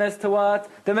 That's a remez to what?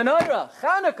 The menorah,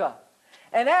 Chanukah.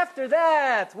 And after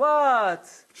that, what?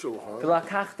 Shulchan.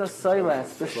 V'lakachta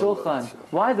soiles, the shulchan.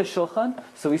 Why the shulchan?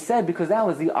 So we said because that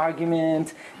was the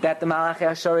argument that the Malachi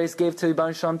Asharis gave to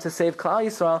Rebbeinu Shalom to save Klal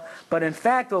Yisrael. But in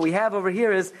fact, what we have over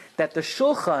here is that the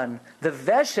shulchan, the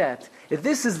veshet, if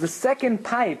this is the second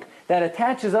pipe that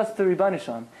attaches us to Rebbeinu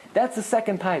Shalom, that's the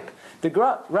second pipe. The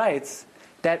Gra writes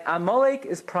that Amalek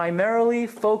is primarily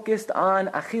focused on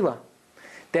achila.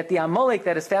 That the Amalek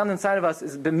that is found inside of us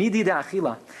is b'midi da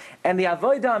achila. And the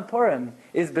avodah on Purim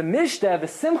is b'mishta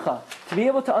v'simcha, to be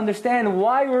able to understand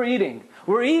why we're eating.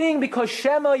 We're eating because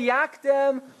Shema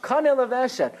yakdem kaneh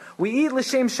leveshet. We eat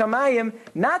l'shem shamayim,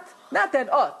 not that,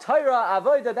 Torah,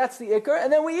 avodah, that's the ikar,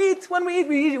 and then we eat, when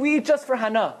we eat just for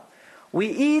hana. We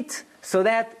eat so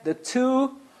that the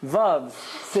 2 vavs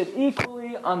sit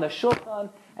equally on the shulchan,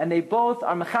 and they both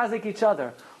are mechazik each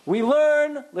other. We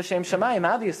learn l'shem shamayim,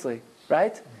 obviously,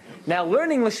 right? Now,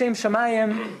 learning l'shem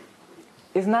shamayim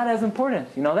is not as important.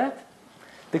 You know that?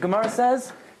 The Gemara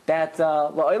says that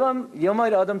la'olam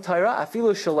yomod adam Torah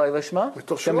afilu shaloi lishma.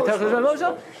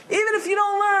 Even if you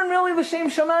don't learn really l'shem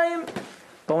shamayim,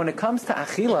 but when it comes to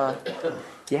achila,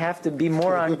 you have to be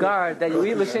more on guard that you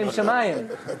eat l'shem shamayim.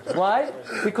 Why?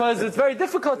 Because it's very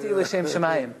difficult to eat l'shem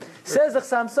shamayim. Says the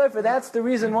Chassam Sofer, that's the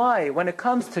reason why. When it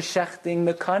comes to shechting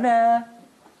the kaneh,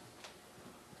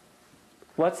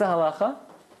 what's the halacha?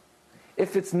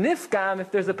 If it's nifgam,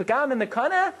 if there's a pagam in the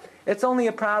kaneh, it's only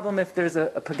a problem if there's a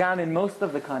pagam in most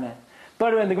of the kaneh.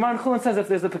 But when the Gemara in Chulin says if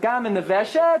there's a pagam in the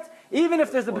veshet, even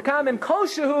if there's a pagam in kol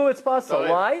shehu, it's possible.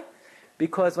 Why?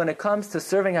 Because when it comes to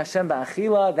serving Hashem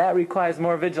ba'achila, that requires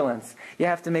more vigilance. You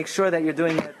have to make sure that you're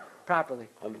doing it properly.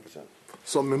 100%.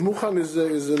 So Memuchan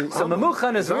is in So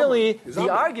Memuchan is really the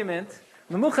argument.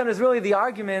 Memuchan is really the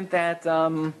argument that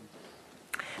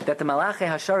that the Malachi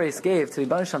Hasharis gave to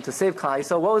Rebbeinu Shalom to save Klal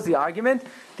Yisrael. What was the argument?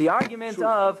 The argument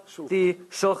of the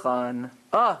Shulchan.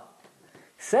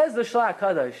 Says the Shlach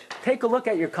Kadosh, take a look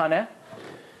at your kaneh,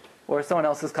 or someone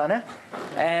else's kaneh,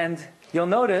 and you'll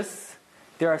notice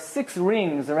there are 6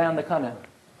 rings around the kaneh.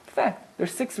 In fact,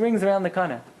 there's 6 rings around the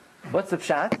kaneh. What's the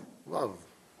pshat? love.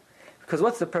 Because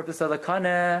what's the purpose of the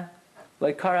kaneh?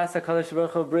 Like Karas HaKadosh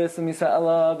Baruch Hu Bris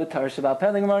Misa'ala B'Tar Shabbat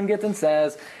Peh. The Gemara in Gittin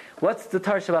says, what's the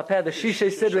Tar Shabbat Peh? The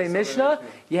Shishay Sidrei Mishnah.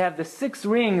 You have the 6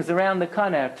 rings around the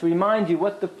kaneh to remind you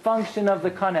what the function of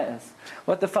the kaneh is.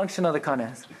 What the function of the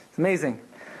kaneh is. It's amazing.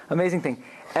 Amazing thing.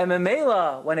 And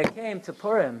Memela, when it came to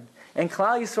Purim, And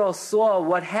Klal Yisrael saw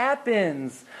what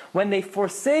happens when they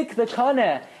forsake the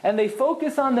kaneh and they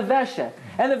focus on the veshet.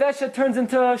 And the veshet turns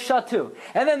into shatu.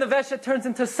 And then the veshet turns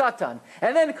into satan.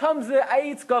 And then comes the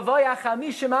eitz gavaya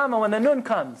chamishim amma when the nun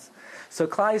comes. So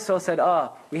Klal Yisrael said,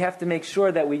 we have to make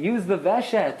sure that we use the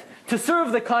veshet to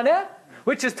serve the kaneh,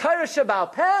 which is Torah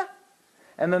Sheba'al Peh.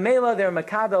 And Mamela, they're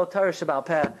Makabel Torah Sheba'al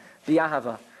Peh,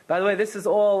 B'Yahava. By the way, this is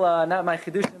all not my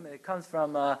chidushim. It comes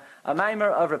from a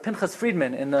maimer of Rav Pinchas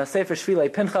Friedman in the Sefer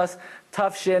Shvilei Pinchas,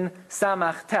 Tavshin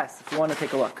Samach Tes, if you want to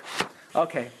take a look.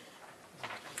 Okay.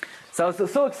 So I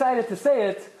was so excited to say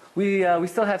it, we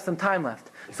still have some time left.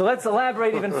 So let's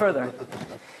elaborate even further.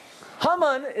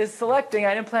 Haman is selecting,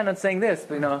 I didn't plan on saying this,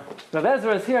 but Rav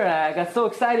Ezra is here, I got so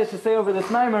excited to say over this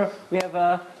maimer, we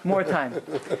have more time.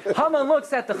 Haman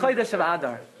looks at the Chodesh of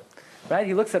Adar. Right?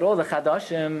 He looks at all the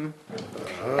Chadashim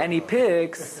and he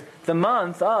picks the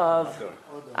month of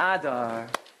Adar.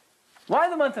 Why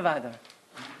the month of Adar?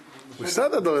 We said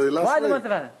that already last Why the week. month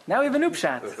of Adar? Now we have a new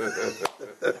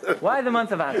pshat. Why the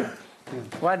month of Adar?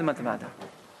 Why the month of Adar?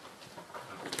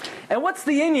 And what's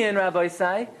the Inyan, Rabbi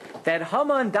Isai, that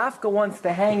Haman Dafka wants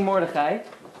to hang Mordechai?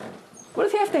 What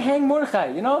does he have to hang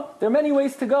Mordechai? There are many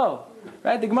ways to go.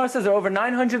 Right? The Gemara says there are over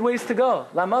 900 ways to go.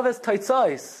 Lamaves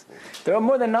Taitzais. There are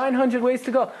more than 900 ways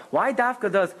to go. Why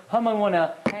Dafka does Haman want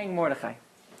to hang Mordechai?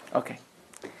 Okay.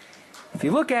 If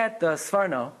you look at the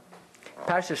Sfarno,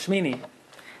 Parsha Shmini,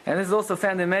 and this is also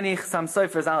found in many Chasam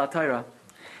Sofers Al HaTorah,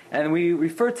 and we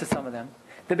refer to some of them,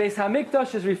 the Beis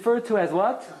HaMikdash is referred to as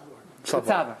what? The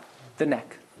Tzavar. The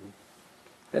neck.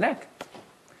 The neck.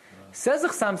 Says the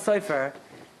Chasam Sofer,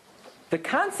 the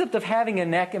concept of having a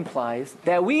neck implies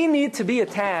that we need to be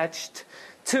attached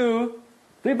to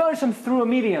the Rebbeinu Shem through a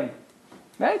medium.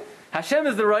 Right? Hashem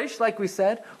is the Rosh, like we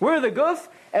said. We're the Guf,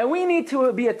 and we need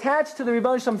to be attached to the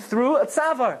Rebbeinu Shem through a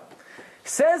Tzavar.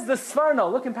 Says the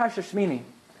Sfarno, look in Parsha Shmini,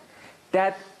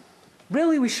 that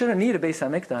really we shouldn't need a Beis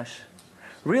HaMikdash.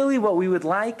 Really what we would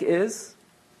like is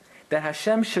that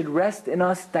Hashem should rest in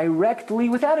us directly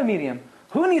without a medium.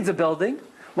 Who needs a building?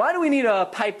 Why do we need a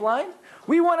pipeline?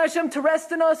 We want Hashem to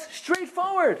rest in us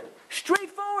straightforward.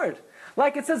 Straightforward.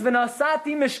 Like it says,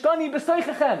 V'nasati mishkani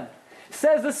b'soichechem.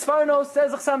 Says the Sfarno,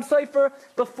 says the Chasam Sofer,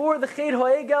 before the Ched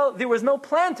Ho'egel, there was no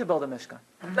plan to build a Mishkan.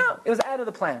 No, it was out of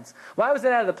the plans. Why was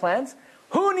it out of the plans?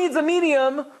 Who needs a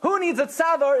medium? Who needs a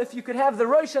tzavar if you could have the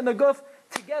Rosh and the Guf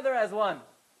together as one?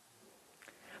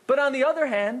 But on the other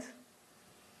hand,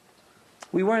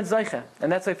 we weren't Zaycha. And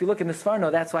that's why if you look in the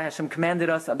Sfarno, that's why Hashem commanded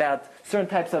us about certain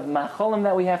types of macholim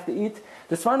that we have to eat.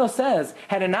 The Sfarno says,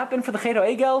 had it not been for the Ched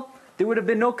Ho'egel, there would have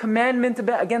been no commandment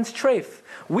against treif.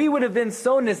 We would have been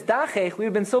so nisdachech, we would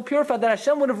have been so purified that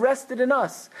Hashem would have rested in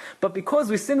us. But because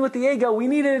we sinned with the Egel, we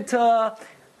needed to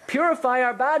purify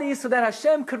our bodies so that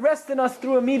Hashem could rest in us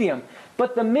through a medium.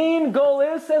 But the main goal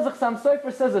is, says the Chasam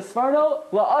Sofer, says the Sfarno,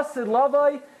 la'asid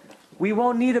lavai, we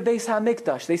won't need a Beis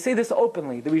HaMikdash. They say this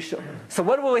openly. So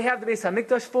what will we have the Beis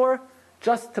HaMikdash for?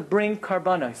 Just to bring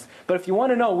karbanos. But if you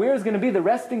want to know where is going to be the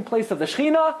resting place of the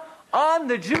Shekhinah, on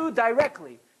the Jew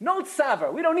directly. No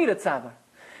tzavar. We don't need a tzavar.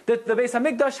 The Beis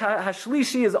HaMikdash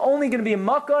Hashlishi is only going to be a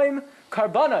makom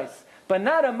karbanos, but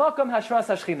not a makom hashras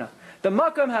hashchina. The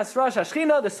makom hashras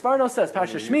hashchina, the Sfarno says,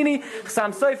 Parsha Shmini,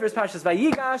 Chasam Sofer is Parshas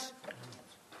Vayigash,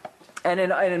 and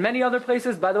in many other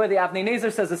places. By the way, the Avnei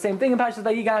Nezer says the same thing in Parshas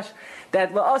Vayigash,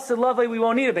 that la'asid lavai, we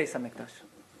won't need a Beis HaMikdash.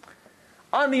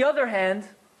 On the other hand,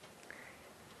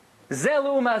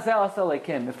 zelu mazel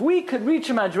asalekim. If we could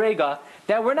reach a madrega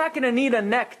that we're not going to need a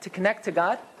neck to connect to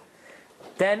God,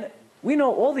 then we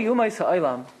know all the Umayis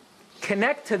Ha'olam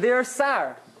connect to their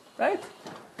Sar, right?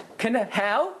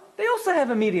 How? They also have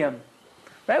a medium,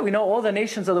 right? We know all the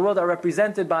nations of the world are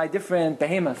represented by different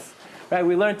behemoths, right?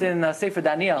 We learned in Sefer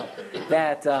Daniel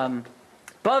that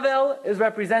Bavel is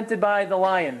represented by the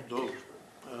lion.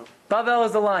 Bavel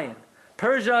is the lion.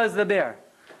 Persia is the bear.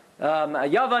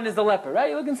 Yavan is the leopard, right?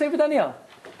 You look in Sefer Daniel.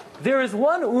 There is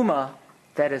one Ummah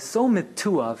that is so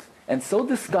mituav and so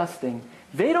disgusting.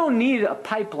 They don't need a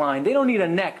pipeline. They don't need a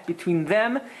neck between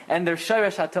them and their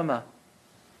Shayresh HaTumah.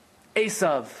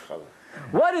 Esav.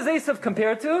 What is Esav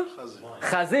compared to?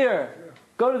 Chazir.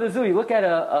 Go to the zoo. You look at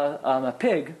a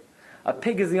pig. A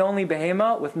pig is the only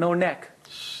behemoth with no neck.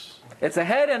 It's a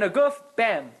head and a guf.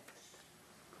 Bam.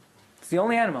 It's the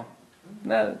only animal.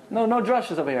 No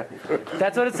drushes over here.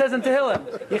 That's what it says in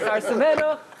Tehillim. Yichar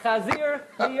semeno, chazir,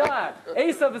 niyar.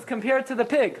 Esav is compared to the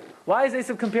pig. Why is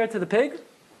Esav compared to the pig?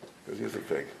 Because he's a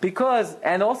pig. Because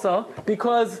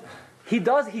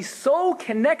he's so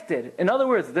connected. In other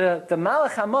words, the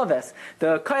Malach HaMaves,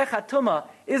 the Koyach HaTumah,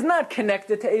 is not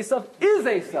connected to Esav, is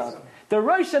Esav. The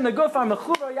Rosh and the Guf are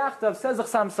mechuvar yachtav, says the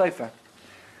Chasam Sofer.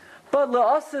 But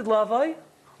la'asid lavai,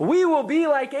 we will be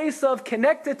like Esav,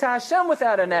 connected to Hashem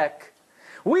without a neck.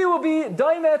 We will be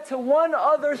doimet to one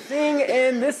other thing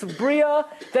in this bria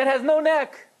that has no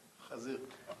neck.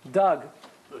 Dug.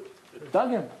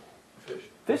 Dugim.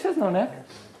 Fish has no neck.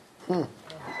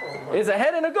 It's a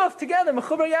head and a goof together.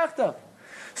 Mechubar yachtav.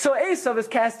 So Esav is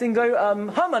casting,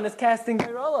 Haman is casting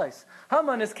Geirolais.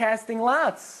 Haman is casting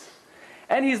lots.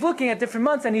 And he's looking at different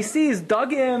months and he sees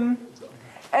Dugim.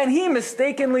 And he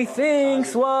mistakenly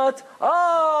thinks, what?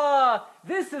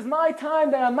 This is my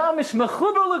time that I'm mamish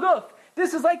mechubar leguf.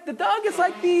 This is like the dog, it's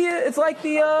like the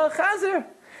chazer.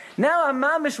 Now I'm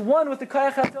mamish one with the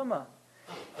koyach hatuma.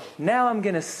 Now I'm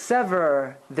going to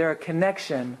sever their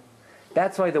connection.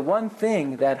 That's why the one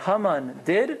thing that Haman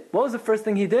did, what was the first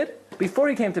thing he did? Before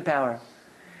he came to power.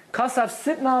 Kasav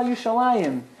sitna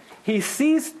Yushalayim. He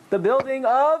seized the building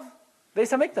of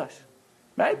Beis HaMikdash.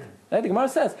 Right? The Gemara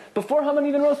says, before Haman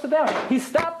even rose to power, he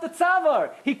stopped the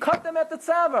tzavar. He cut them at the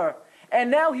tzavar.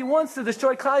 And now he wants to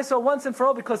destroy Klal Yisrael once and for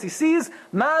all because he sees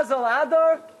Mazal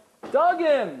Adar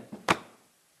Dagim.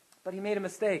 But he made a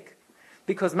mistake.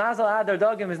 Because Mazal Adar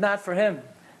Dagim is not for him.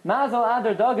 Mazal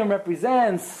Adar Dagim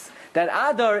represents that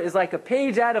Adar is like a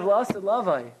page out of La'asad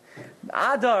Lavai.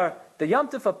 Adar, the Yom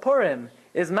Tov of Purim,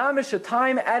 is mamish a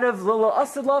time out of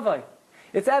La'asad Lavai.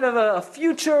 It's out of a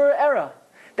future era.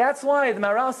 That's why the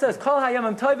Maral says, Kol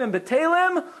hayamim tovim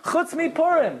b'telim chutz mi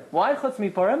Purim. Why chutz mi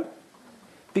Purim?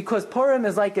 Because Purim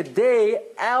is like a day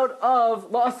out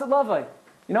of La'asad Lavai.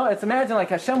 You know, it's imagine like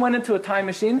Hashem went into a time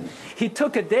machine. He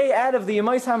took a day out of the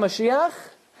Yemais HaMashiach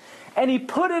and he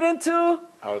put it into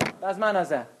Azman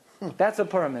Hazeh. That's what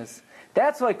Purim is.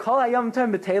 That's why Kol hayamim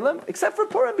tovim b'telim, except for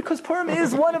Purim, because Purim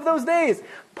is one of those days.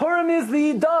 Purim is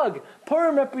the dog.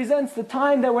 Purim represents the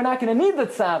time that we're not going to need the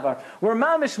tzavar. We're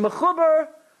mamish mechubar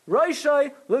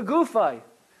Roshai legufai.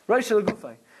 Roshai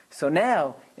legufai. So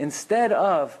now, instead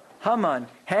of Haman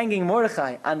hanging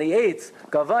Mordechai on the 8th,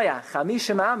 Gavaya,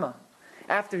 Chamishim Amma,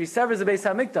 after he severs the Beis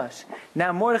HaMikdash,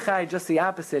 now Mordechai, just the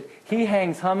opposite, he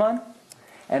hangs Haman,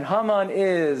 and Haman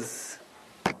is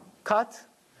cut.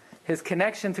 His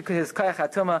connection to his Koyach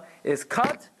HaTumah is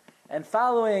cut, and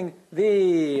following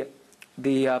the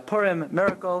Purim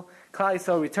miracle, Klal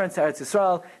Yisrael returns to Eretz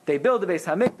Yisrael, they build the Beis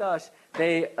HaMikdash,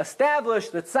 they establish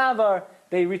the Tzavar,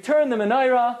 they return the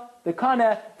Menorah, the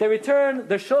Kaneh, they return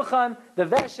the Shulchan, the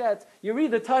Veshet. You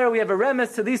read the Torah, we have a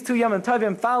remes to these two Yom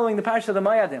Tovim following the Parsha of the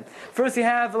Mayadim. First you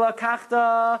have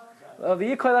Lakachta,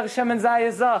 V'yikol Hashem and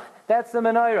Zayazach, that's the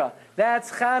Menorah, that's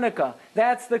Chanukah,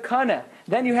 that's the Kaneh.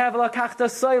 Then you have Lakachta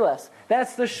Soiles,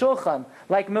 that's the Shulchan.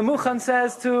 Like Memuchan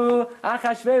says to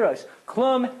Achashverosh,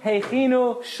 Klum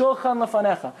Heichinu Shulchan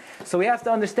Lefanecha. So we have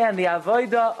to understand the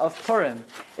avodah of Purim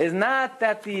is not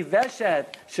that the Veshet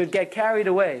should get carried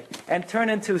away and turn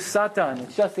into Satan.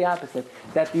 It's just the opposite.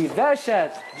 That the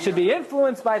Veshet should be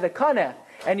influenced by the Kaneh.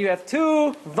 And you have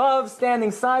two Vav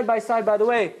standing side by side. By the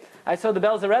way, I saw the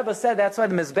Belzer Rebbe said that's why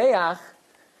the Mizbeach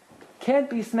can't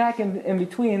be smack in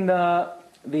between the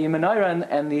Menorah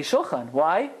and the Shulchan.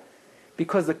 Why?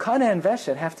 Because the Kaneh and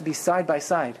Veshet have to be side by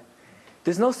side.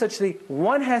 There's no such thing.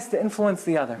 One has to influence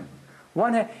the other.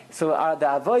 So the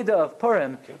avodah of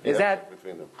Purim is that,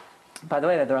 by the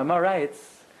way, the Ramah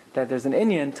writes that there's an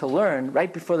Inyan to learn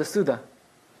right before the Suda.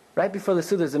 Right before the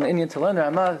Suda there's an Inyan to learn. The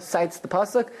Ramah cites the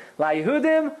Pasuk, La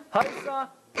Yehudim, Haisa,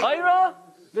 Ayra,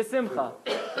 V'simcha.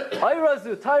 Ayra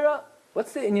zu Taira.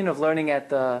 What's the Inyan of learning at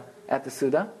the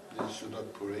Suda?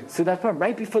 Sudat Purim.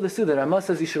 Right before the Suda, the Ramah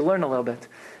says you should learn a little bit.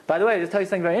 By the way, I'll just tell you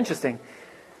something very interesting.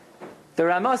 The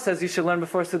Ramah says you should learn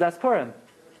before Sudat Purim.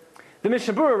 The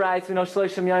Mishnah Berurah writes, we know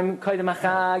Shloshim Yom Koydem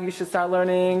Achag, you should start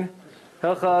learning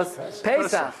Hilchos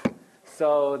Pesach.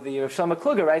 So the Rav Shlomo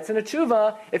Kluger writes in a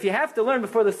tshuva, if you have to learn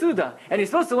before the Suda, and you're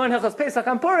supposed to learn Hilchos Pesach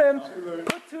on Purim,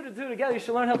 put two to two together, you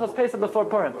should learn Hilchos Pesach before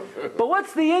Purim. But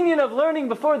what's the union of learning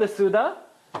before the Suda?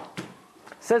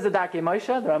 Says the Darkei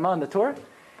Moshe, the Ramah on the Torah,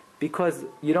 because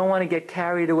you don't want to get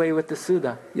carried away with the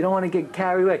Suda. You don't want to get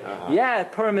carried away. Yeah,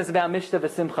 Purim is about Mishta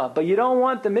v'Simcha, but you don't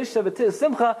want the Mishta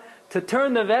v'Simcha to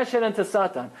turn the Veshet into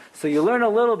Satan. So you learn a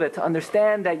little bit to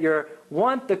understand that you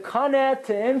want the Kaneh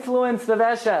to influence the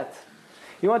Veshet.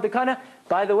 You want the Kaneh?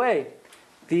 By the way,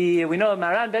 we know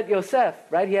Maran Bet Yosef,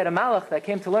 right? He had a Malach that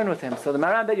came to learn with him. So the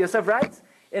Maran Bet Yosef writes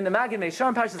in the Magid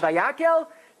Meisharim Parshas Vayakel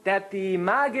that the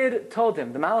Magid told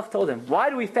him, the Malach told him,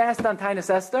 why do we fast on Tainus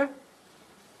Esther?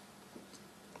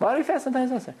 Why do we fast on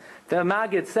Tainus Esther? The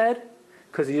Magid said,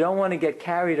 because you don't want to get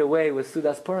carried away with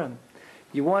Sudas Purim.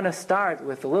 You want to start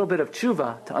with a little bit of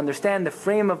tshuva to understand the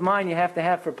frame of mind you have to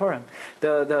have for Purim.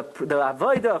 The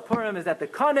avodah of Purim is that the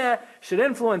Kaneh should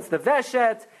influence the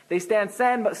Veshet. They stand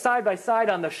side by side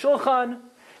on the Shulchan.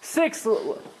 6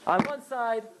 on one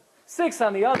side, 6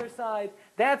 on the other side.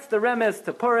 That's the remez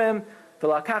to Purim.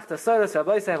 V'lakachta sodas.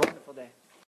 Rabbi, have a wonderful day.